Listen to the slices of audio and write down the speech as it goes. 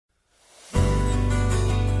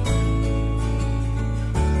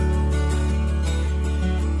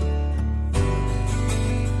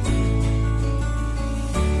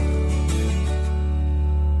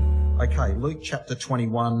Okay, Luke chapter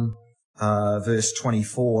 21, verse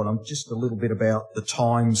 24, and just a little bit about the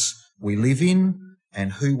times we live in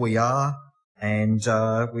and who we are. And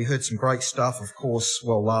we heard some great stuff, of course,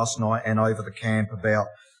 last night and over the camp about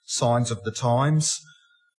signs of the times.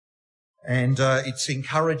 And it's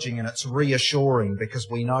encouraging and it's reassuring because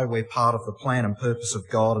we know we're part of the plan and purpose of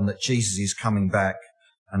God and that Jesus is coming back,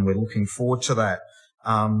 and we're looking forward to that.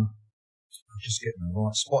 Just getting the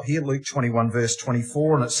right spot here, Luke 21 verse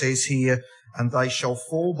 24, and it says here, and they shall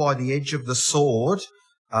fall by the edge of the sword,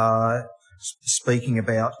 speaking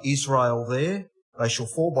about Israel there. They shall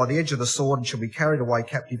fall by the edge of the sword and shall be carried away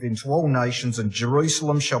captive into all nations, and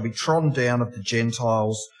Jerusalem shall be trodden down of the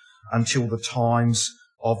Gentiles until the times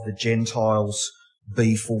of the Gentiles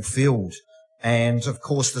be fulfilled. And of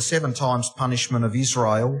course the 7 times punishment of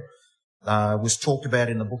Israel was talked about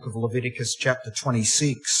in the book of Leviticus chapter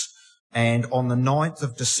 26. And on the 9th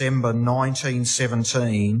of December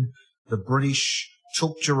 1917, the British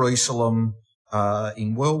took Jerusalem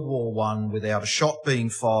in World War I without a shot being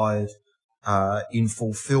fired, in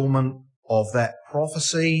fulfilment of that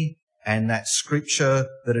prophecy and that scripture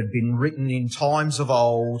that had been written in times of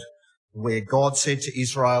old, where God said to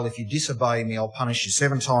Israel, if you disobey me, I'll punish you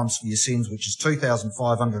 7 times for your sins, which is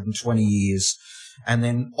 2,520 years. And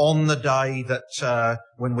then on the day that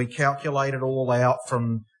when we calculate it all out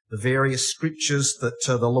from the various scriptures that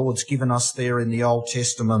the Lord's given us there in the Old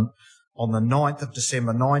Testament, on the 9th of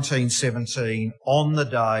December 1917, on the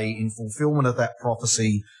day in fulfilment of that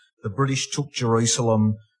prophecy, the British took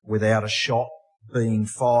Jerusalem without a shot being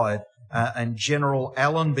fired. And General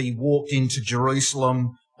Allenby walked into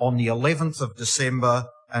Jerusalem on the 11th of December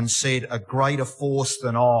and said, a greater force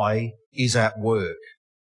than I is at work.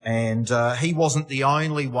 And he wasn't the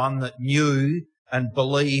only one that knew and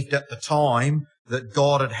believed at the time that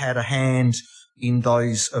God had had a hand in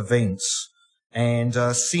those events. And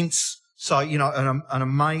an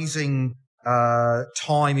amazing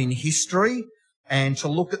time in history. And to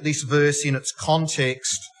look at this verse in its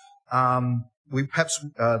context,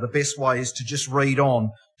 the best way is to just read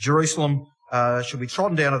on. Jerusalem shall be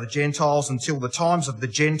trodden down of the Gentiles until the times of the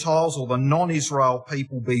Gentiles or the non-Israel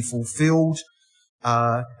people be fulfilled.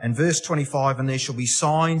 And verse 25, and there shall be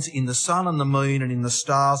signs in the sun and the moon and in the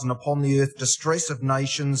stars, and upon the earth distress of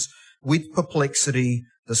nations with perplexity,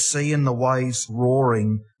 the sea and the waves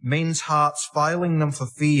roaring, men's hearts failing them for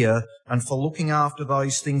fear and for looking after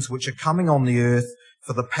those things which are coming on the earth,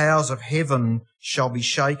 for the powers of heaven shall be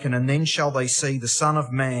shaken, and then shall they see the Son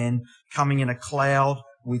of Man coming in a cloud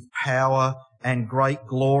with power and great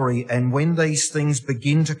glory. And when these things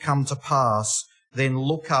begin to come to pass, then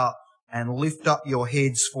look up and lift up your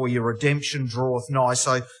heads, for your redemption draweth nigh.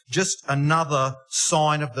 So just another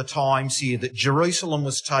sign of the times here, that Jerusalem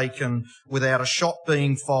was taken without a shot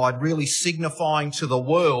being fired, really signifying to the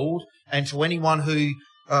world and to anyone who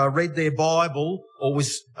read their Bible or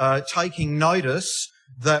was taking notice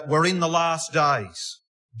that we're in the last days.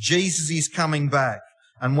 Jesus is coming back.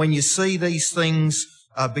 And when you see these things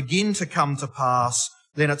begin to come to pass,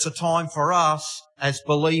 then it's a time for us as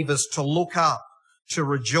believers to look up, to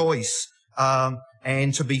rejoice,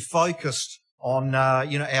 and to be focused on,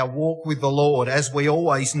 our walk with the Lord, as we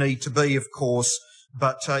always need to be, of course.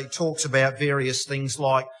 But it talks about various things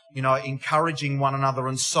like, encouraging one another,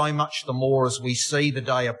 and so much the more as we see the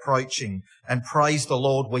day approaching. And praise the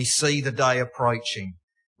Lord, we see the day approaching.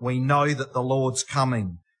 We know that the Lord's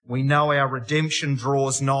coming. We know our redemption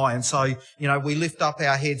draws nigh. And so, we lift up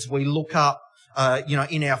our heads, we look up,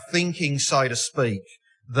 in our thinking, so to speak,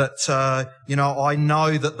 that, I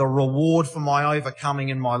know that the reward for my overcoming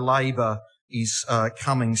and my labour is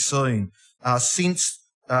coming soon. Since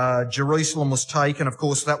Jerusalem was taken, of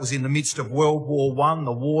course, that was in the midst of World War I,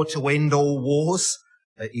 the war to end all wars,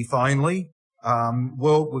 if only.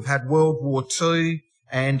 We've had World War II,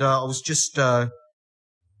 and I was just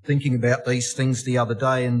thinking about these things the other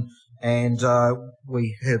day, and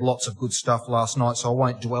we heard lots of good stuff last night, so I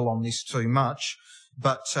won't dwell on this too much.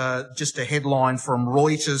 But just a headline from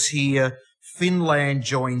Reuters here, Finland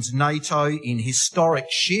joins NATO in historic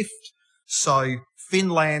shift. So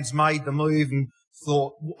Finland's made the move and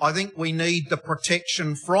thought, I think we need the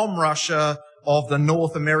protection from Russia of the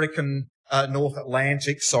North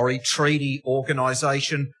Atlantic Treaty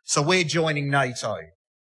Organisation. So we're joining NATO.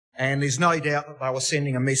 And there's no doubt that they were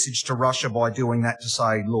sending a message to Russia by doing that to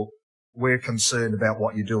say, look, we're concerned about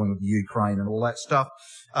what you're doing with Ukraine and all that stuff.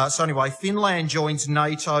 So anyway, Finland joins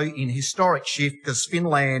NATO in historic shift because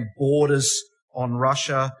Finland borders on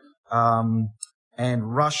Russia.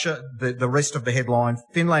 And Russia, the rest of the headline,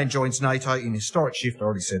 Finland joins NATO in historic shift. I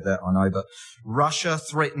already said that, I know, but Russia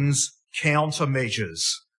threatens countermeasures,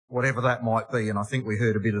 whatever that might be. And I think we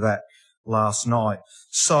heard a bit of that last night.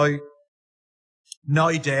 So,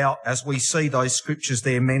 no doubt, as we see those scriptures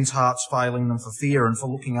there, men's hearts failing them for fear and for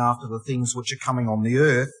looking after the things which are coming on the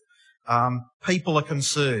earth, people are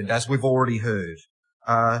concerned, as we've already heard.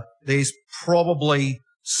 There's probably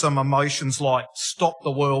some emotions like, stop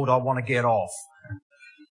the world, I want to get off.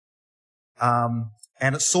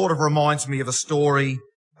 And it sort of reminds me of a story,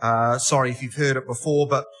 sorry if you've heard it before,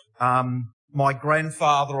 but my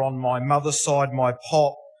grandfather on my mother's side, my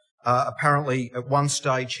pop, apparently at one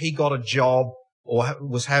stage he got a job or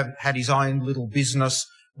had his own little business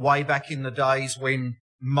way back in the days when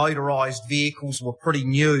motorised vehicles were pretty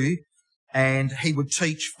new, and he would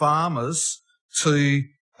teach farmers to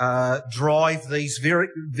drive these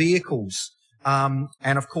vehicles. And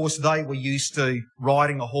of course they were used to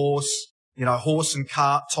riding a horse, horse and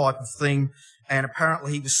cart type of thing. And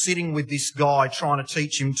apparently he was sitting with this guy trying to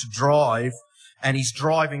teach him to drive, and he's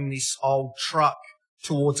driving this old truck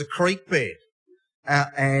towards a creek bed.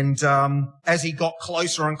 And as he got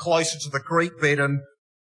closer and closer to the creek bed, and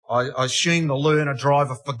I assume the learner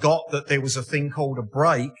driver forgot that there was a thing called a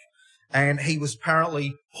brake, and he was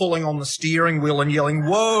apparently pulling on the steering wheel and yelling,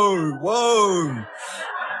 "Whoa, whoa!"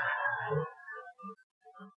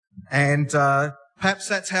 And perhaps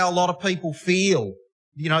that's how a lot of people feel,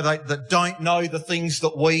 that don't know the things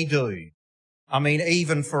that we do. I mean,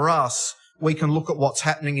 even for us, we can look at what's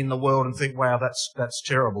happening in the world and think, wow, that's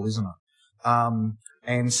terrible, isn't it?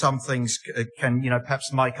 And some things can,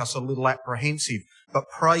 perhaps make us a little apprehensive. But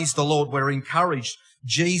praise the Lord, we're encouraged.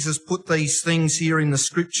 Jesus put these things here in the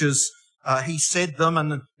scriptures. He said them,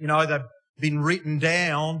 and, they've been written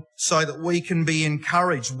down so that we can be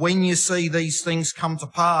encouraged. When you see these things come to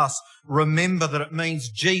pass, remember that it means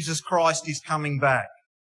Jesus Christ is coming back,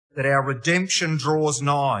 that our redemption draws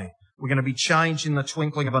nigh. We're going to be changed in the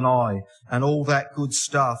twinkling of an eye and all that good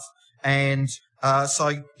stuff. And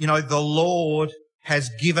so, the Lord has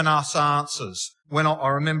given us answers. When I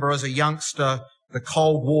remember as a youngster, the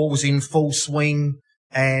Cold War was in full swing,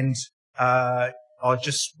 and I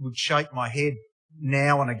just would shake my head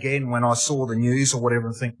now and again when I saw the news or whatever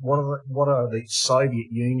and think, what are the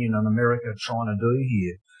Soviet Union and America trying to do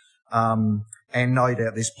here? And no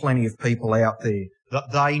doubt there's plenty of people out there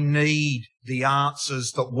that they need the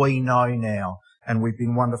answers that we know now. And we've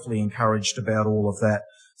been wonderfully encouraged about all of that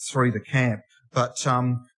through the camp. But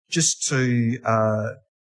just a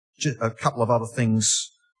couple of other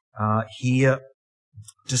things here.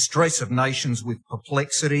 Distress of nations with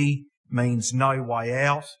perplexity means no way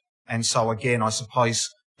out. And so again, I suppose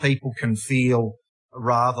people can feel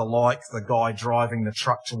rather like the guy driving the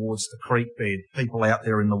truck towards the creek bed, people out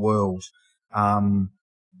there in the world. We're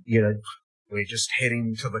just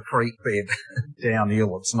heading to the creek bed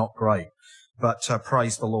downhill. It's not great. But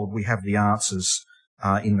praise the Lord, we have the answers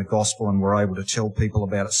in the gospel, and we're able to tell people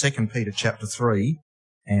about it. 2 Peter chapter 3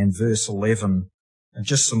 and verse 11. And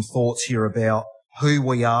just some thoughts here about who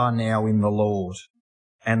we are now in the Lord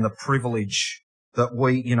and the privilege that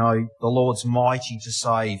we, the Lord's mighty to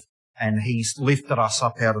save, and He's lifted us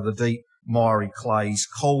up out of the deep miry clay. He's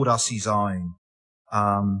called us His own.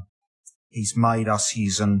 He's made us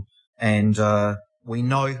His, and we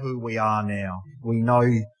know who we are now. We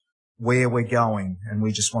know where we're going, and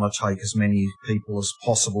we just want to take as many people as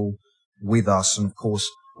possible with us. And of course,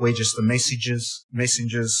 we're just the messengers.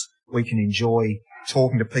 We can enjoy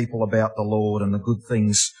talking to people about the Lord and the good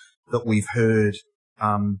things that we've heard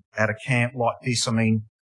at a camp like this. I mean,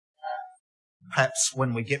 perhaps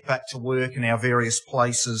when we get back to work in our various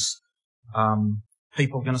places,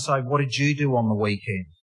 people are going to say, what did you do on the weekend?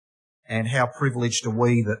 And how privileged are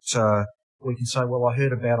we that we can say, well, I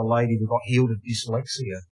heard about a lady who got healed of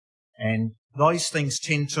dyslexia. And those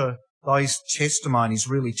testimonies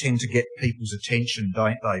really tend to get people's attention,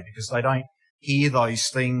 don't they? Because they don't hear those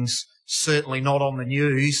things, certainly not on the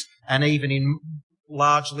news, and even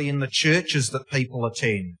largely in the churches that people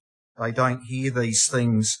attend. They don't hear these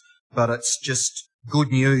things, but it's just good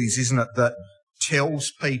news, isn't it, that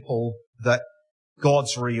tells people that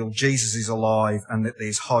God's real, Jesus is alive, and that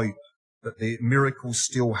there's hope, that the miracles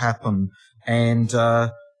still happen. And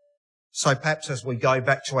so perhaps as we go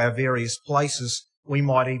back to our various places, we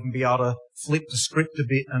might even be able to flip the script a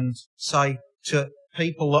bit and say to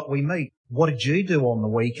people that we meet, what did you do on the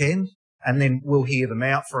weekend? And then we'll hear them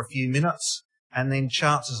out for a few minutes, and then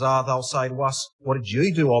chances are they'll say to us, what did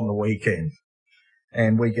you do on the weekend?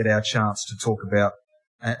 And we get our chance to talk about,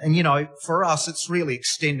 and for us, it's really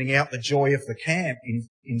extending out the joy of the camp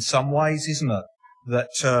in some ways, isn't it?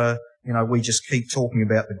 That, we just keep talking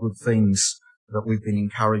about the good things that we've been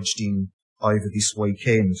encouraged in over this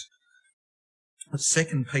weekend.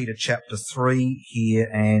 2 Peter chapter 3 here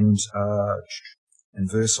and and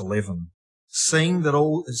verse 11. Seeing that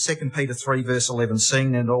all, 2 Peter 3 verse 11,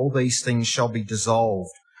 seeing that all these things shall be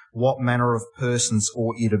dissolved, what manner of persons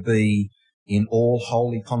ought you to be in all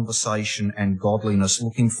holy conversation and godliness,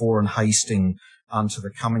 looking for and hasting unto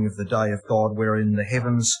the coming of the day of God, wherein the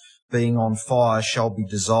heavens being on fire shall be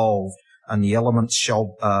dissolved, and the elements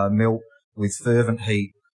shall melt with fervent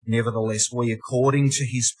heat. Nevertheless, we according to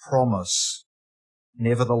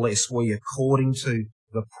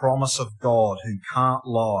the promise of God, who can't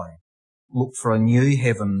lie, look for a new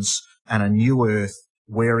heavens and a new earth,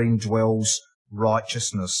 wherein dwells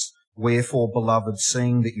righteousness. Wherefore, beloved,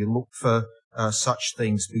 seeing that you look for such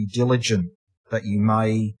things, be diligent that you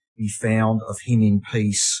may be found of him in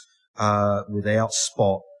peace, without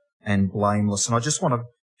spot and blameless. And I just want to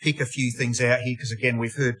pick a few things out here, because again,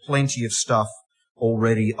 we've heard plenty of stuff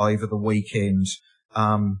already over the weekend.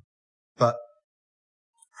 But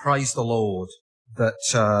praise the Lord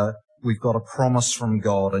that we've got a promise from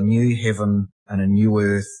God, a new heaven and a new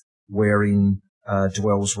earth wherein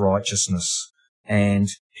dwells righteousness. And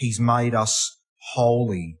he's made us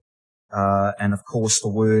holy. And of course the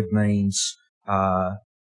word means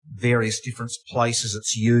various different places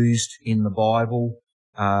it's used in the Bible.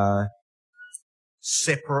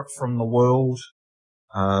 Separate from the world.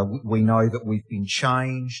 We know that we've been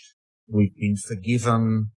changed. We've been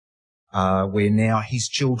forgiven. We're now his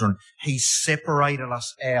children. He's separated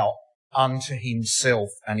us out unto himself,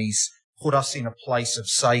 and he's put us in a place of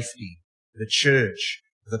safety, the church,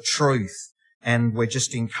 the truth, and we're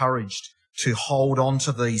just encouraged to hold on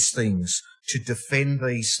to these things, to defend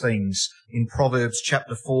these things. In Proverbs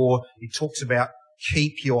chapter 4, it talks about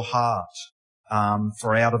keep your heart,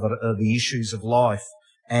 for out of it are the issues of life.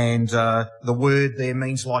 And the word there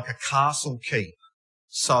means like a castle keep.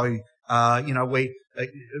 So, it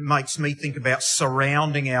makes me think about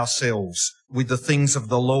surrounding ourselves with the things of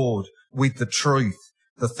the Lord, with the truth,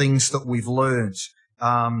 the things that we've learned,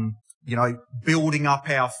 building up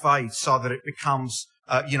our faith so that it becomes,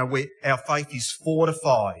 our faith is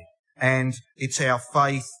fortified. And it's our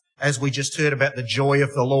faith, as we just heard about, the joy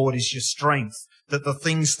of the Lord is your strength, that the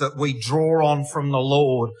things that we draw on from the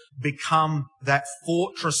Lord become that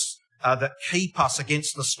fortress that keep us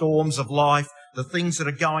against the storms of life, the things that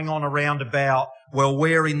are going on around about. Well,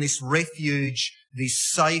 we're in this refuge,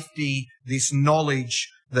 this safety, this knowledge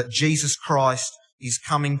that Jesus Christ is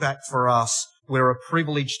coming back for us. We're a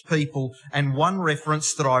privileged people. And one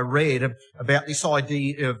reference that I read about this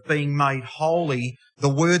idea of being made holy, the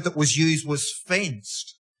word that was used was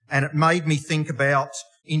fenced. And it made me think about,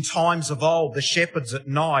 in times of old, the shepherds at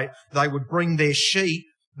night, they would bring their sheep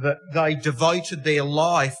that they devoted their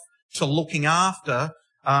life to looking after.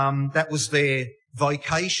 That was their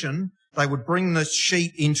vocation. They would bring the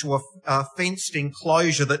sheep into a fenced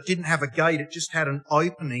enclosure that didn't have a gate. It just had an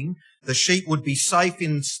opening. The sheep would be safe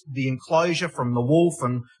in the enclosure from the wolf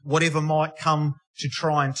and whatever might come to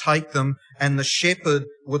try and take them. And the shepherd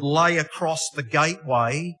would lay across the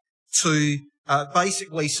gateway to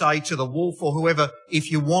basically say to the wolf or whoever,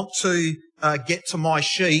 if you want to get to my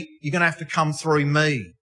sheep, you're going to have to come through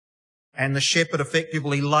me. And the shepherd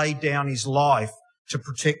effectively laid down his life to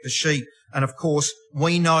protect the sheep. And of course,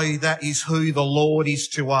 we know that is who the Lord is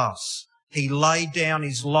to us. He laid down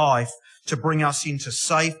his life to bring us into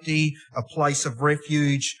safety, a place of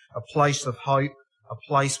refuge, a place of hope, a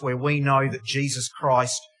place where we know that Jesus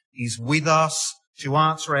Christ is with us to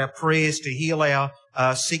answer our prayers, to heal our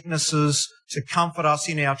sicknesses, to comfort us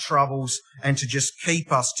in our troubles, and to just keep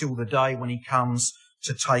us till the day when he comes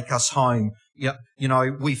to take us home.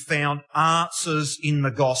 We found answers in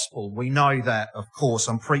the gospel. We know that, of course.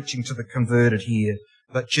 I'm preaching to the converted here.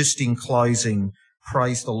 But just in closing,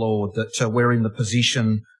 praise the Lord that we're in the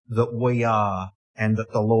position that we are, and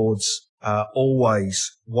that the Lord's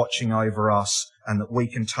always watching over us, and that we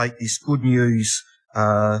can take this good news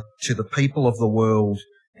to the people of the world,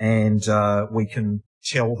 and we can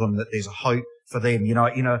tell them that there's a hope for them. In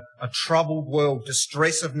a troubled world,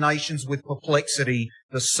 distress of nations with perplexity,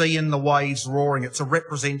 the sea and the waves roaring. It's a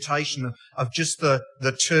representation of just the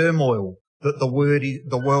turmoil that the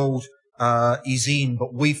world is in.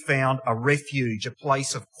 But we've found a refuge, a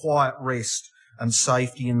place of quiet rest and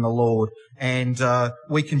safety in the Lord. And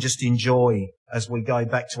we can just enjoy, as we go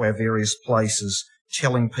back to our various places,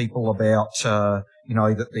 telling people about,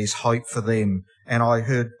 that there's hope for them. And I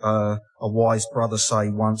heard a wise brother say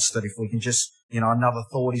once that if we can just, another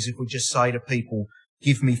thought is if we just say to people,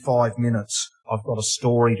 give me 5 minutes, I've got a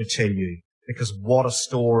story to tell you. Because what a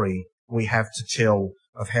story we have to tell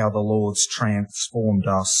of how the Lord's transformed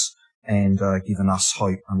us and given us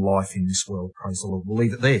hope and life in this world. Praise the Lord. We'll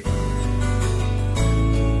leave it there.